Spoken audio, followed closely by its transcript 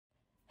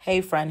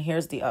Hey friend,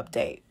 here's the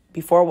update.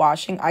 Before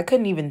washing, I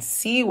couldn't even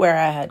see where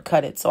I had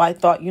cut it. So I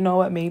thought, you know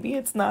what, maybe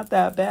it's not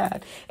that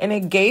bad. And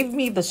it gave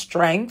me the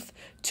strength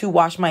to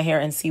wash my hair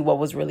and see what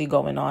was really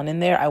going on in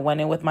there. I went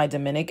in with my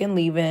Dominican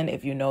leave-in,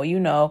 if you know, you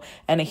know,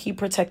 and a heat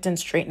protectant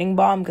straightening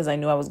balm because I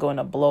knew I was going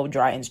to blow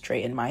dry and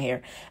straighten my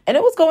hair. And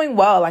it was going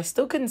well. I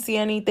still couldn't see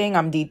anything.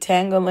 I'm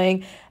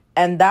detangling.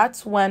 And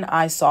that's when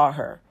I saw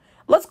her.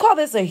 Let's call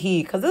this a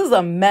he because this is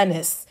a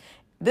menace.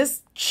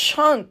 This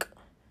chunk.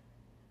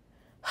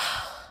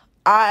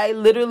 I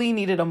literally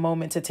needed a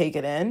moment to take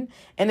it in.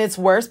 And it's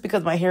worse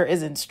because my hair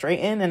isn't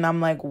straightened. And I'm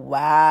like,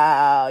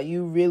 wow,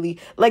 you really...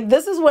 Like,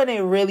 this is when it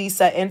really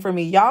set in for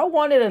me. Y'all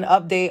wanted an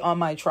update on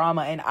my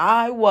trauma. And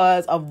I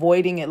was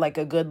avoiding it like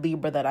a good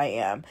Libra that I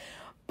am.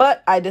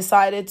 But I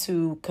decided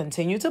to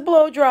continue to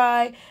blow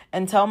dry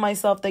and tell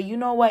myself that, you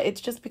know what?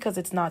 It's just because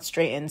it's not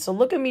straightened. So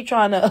look at me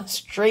trying to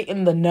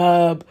straighten the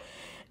nub.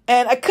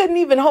 And I couldn't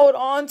even hold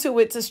on to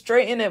it to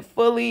straighten it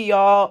fully,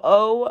 y'all.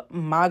 Oh,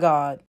 my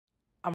God.